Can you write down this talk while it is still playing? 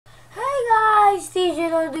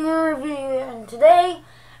another video, and today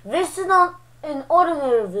this is not an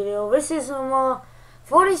ordinary video. This is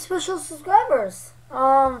 40 special subscribers.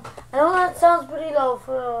 I know that sounds pretty low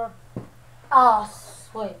for us.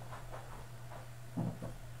 Wait,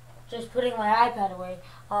 just putting my iPad away.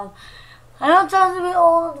 I know it sounds a bit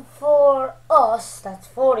old for us. That's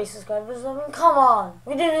 40 subscribers. I mean, come on,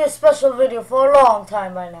 we did a special video for a long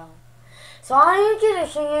time by now. So I'm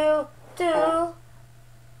introducing you to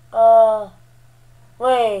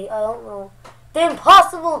wait, I don't know. The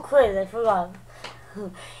impossible quiz, I forgot.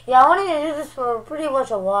 Yeah, I wanted to do this for pretty much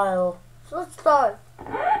a while. So let's start.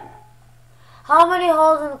 How many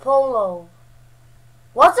holes in a polo?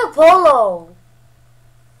 What's a polo?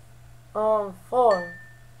 4.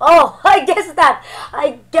 Oh, I guessed that.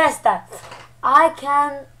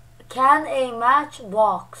 Can a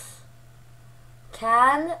matchbox?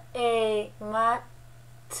 Can a matchbox?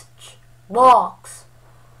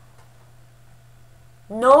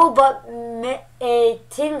 No, but a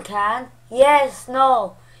tin can. Yes,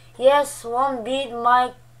 no. Yes, one beat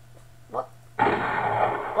my... What?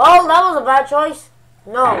 Well, that was a bad choice.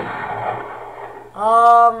 No.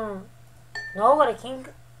 No, but a king...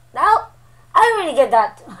 No, I didn't really get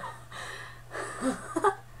that.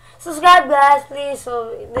 Subscribe, guys, please.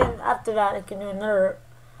 So then after that, I can do another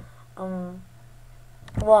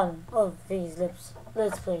one of these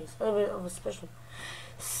let's plays. A little bit of a special.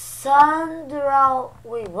 Sandra,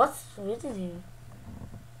 wait, what's written here?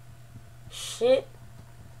 Shit.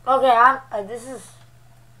 Okay, this is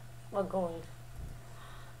what going.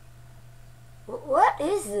 What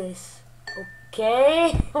is this?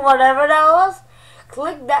 Okay, whatever that was.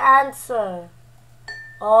 Click the answer.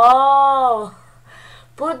 Oh,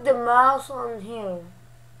 put the mouse on here.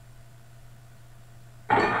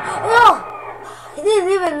 Oh, I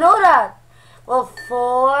didn't even know that. Well,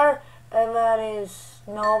 4, and that is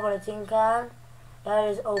no, but a tin can. That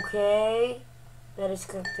is okay. That is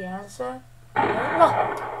click the answer. No.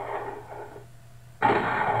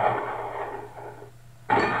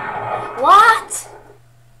 What?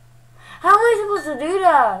 How am I supposed to do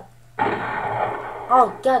that?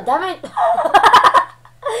 Oh, god damn it.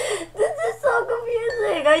 This is so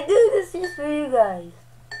confusing. I do this just for you guys.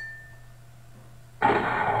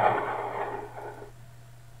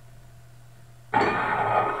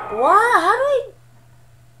 What? How do I...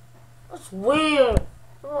 That's weird. I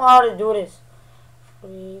don't know how to do this.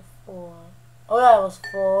 3, 4. Oh yeah, it was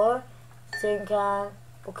 4. Tin can.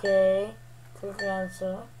 Okay. Click the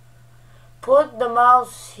answer. Put the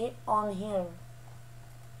mouse on here.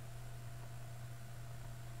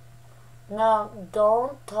 Now,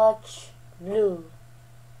 don't touch blue.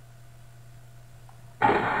 How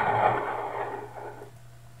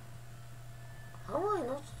am I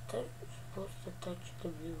not supposed to touch the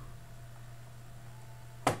blue?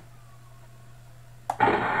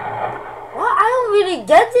 What? I don't really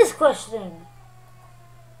get this question.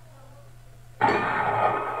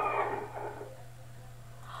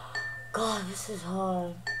 God, this is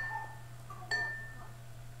hard.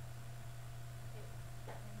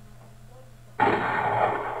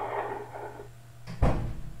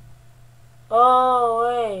 Oh,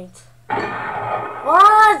 wait.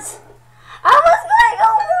 What? I was going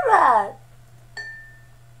over that.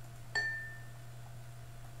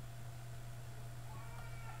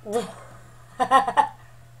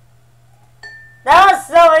 That was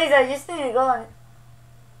so easy. I just need to go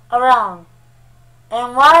around.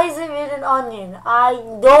 And why is it written onion? I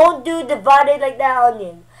don't do divided like that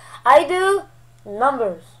onion. I do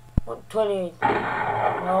numbers. 28.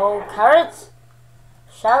 No, carrots.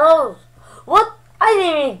 Shadows. What? I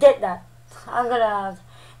didn't even get that. I'm gonna answer.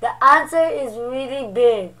 The answer is really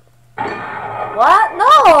big. What?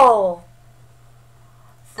 No.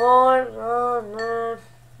 4.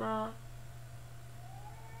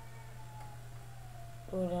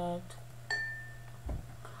 Do that.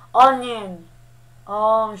 Onion.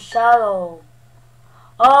 Shadow.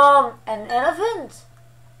 An elephant.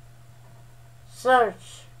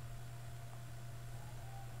 Search.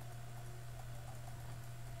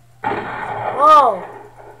 Whoa.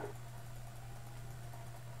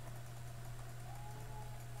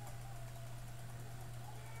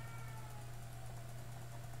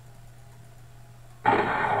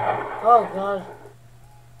 Oh god.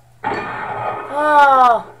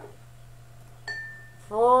 Ah.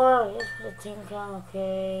 4. Yes, put a tin can.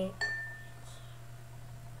 Okay.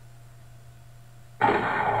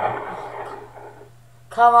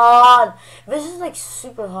 Come on. This is like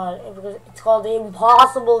super hard because it's called the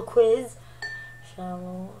impossible quiz.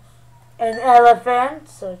 Shallows. An elephant.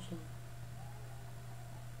 Searching.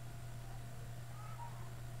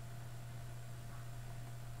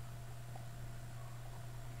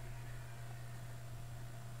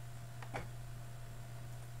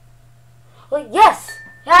 Wait, yes!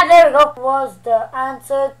 Yeah, there we go. Was the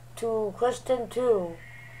answer to question 2.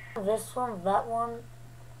 This one, that one,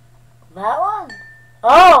 that one?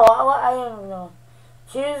 Oh, I don't know.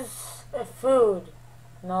 Choose a food.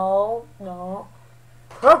 No, no.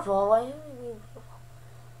 Purple? Why didn't it be purple?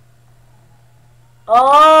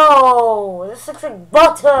 Oh, this looks like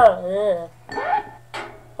butter. Ugh.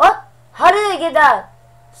 What? How did I get that?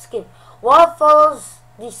 Skip. What follows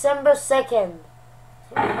December 2nd?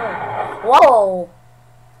 Whoa.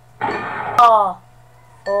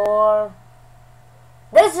 Or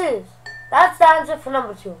that's the answer for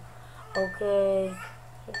number 2. Okay.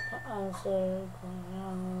 Take the answer. Going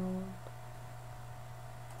around.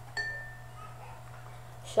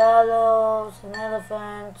 Shallows, an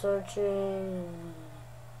elephant, searching.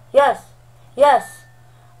 Yes, yes.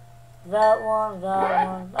 That one, that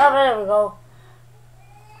one. Oh, there we go.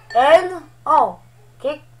 And, oh,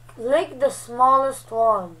 click the smallest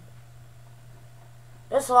one.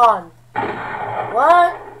 This one.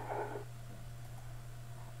 What?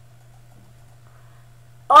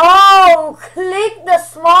 Oh, click the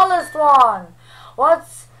smallest one. What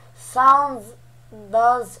sounds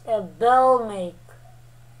does a bell make?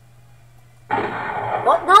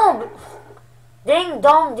 What? No. Ding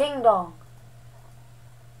dong, ding dong.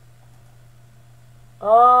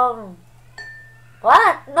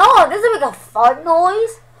 What? No, this doesn't make a fart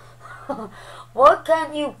noise. What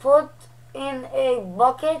can you put in a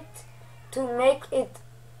bucket to make it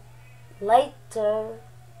lighter?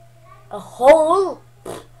 A hole?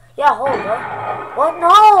 Yeah, hole, right? What?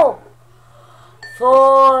 No.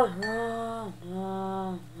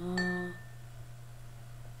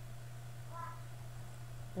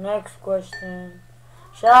 Next question.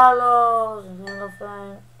 Shallows, an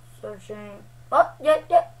elephant, searching. What? Yeah.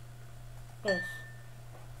 Yes.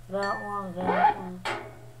 That one.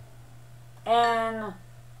 And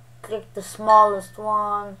click the smallest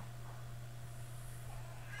one.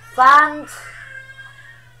 Fans.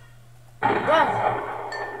 Yes.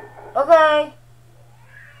 Okay.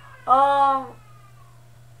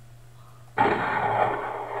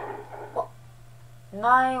 What?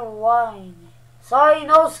 9 wine. Sorry,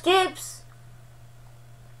 no skips.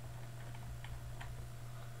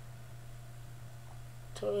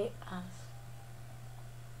 To us.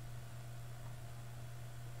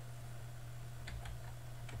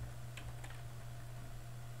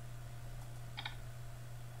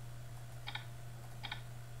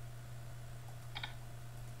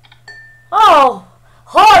 Oh,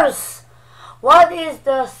 horse. What is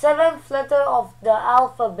the 7th letter of the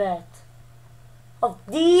alphabet? Of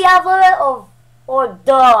the alphabet or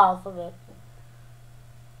the alphabet?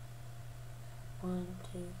 1,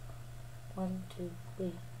 2,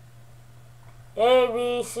 3. A,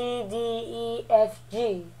 B, C, D, E, F,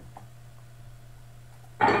 G.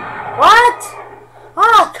 What?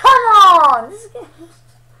 Oh, come on! This is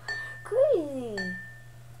crazy.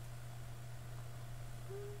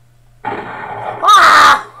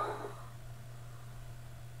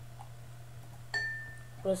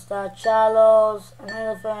 Crystal shallows, an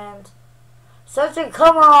elephant. Searching,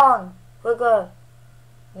 come on! Quicker.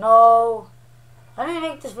 No. I need to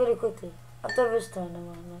make this really quickly. After this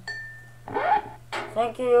turn,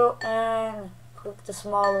 thank you, and click the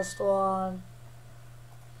smallest one.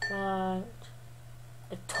 And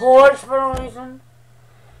a torch for no reason.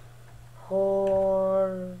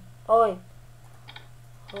 Oh wait.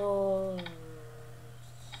 Horse.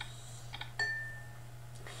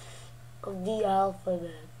 Of the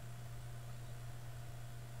alphabet.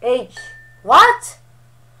 H. What?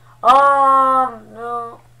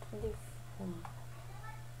 No. 24.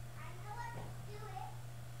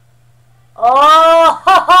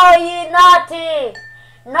 Oh, you naughty!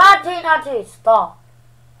 Naughty! Stop.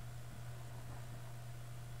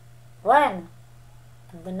 When?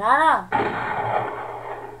 Banana.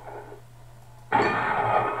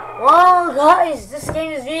 Well, guys, this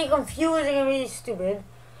game is really confusing and really stupid.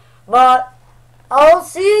 But I'll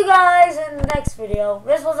see you guys in the next video.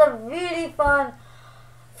 This was a really fun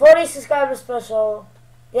 40 subscriber special.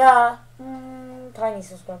 Yeah, tiny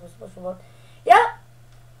subscriber special, but yeah.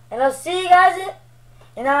 And I'll see you guys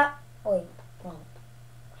in a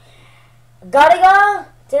gotta go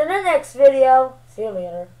to the next video. See you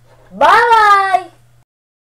later. Bye bye.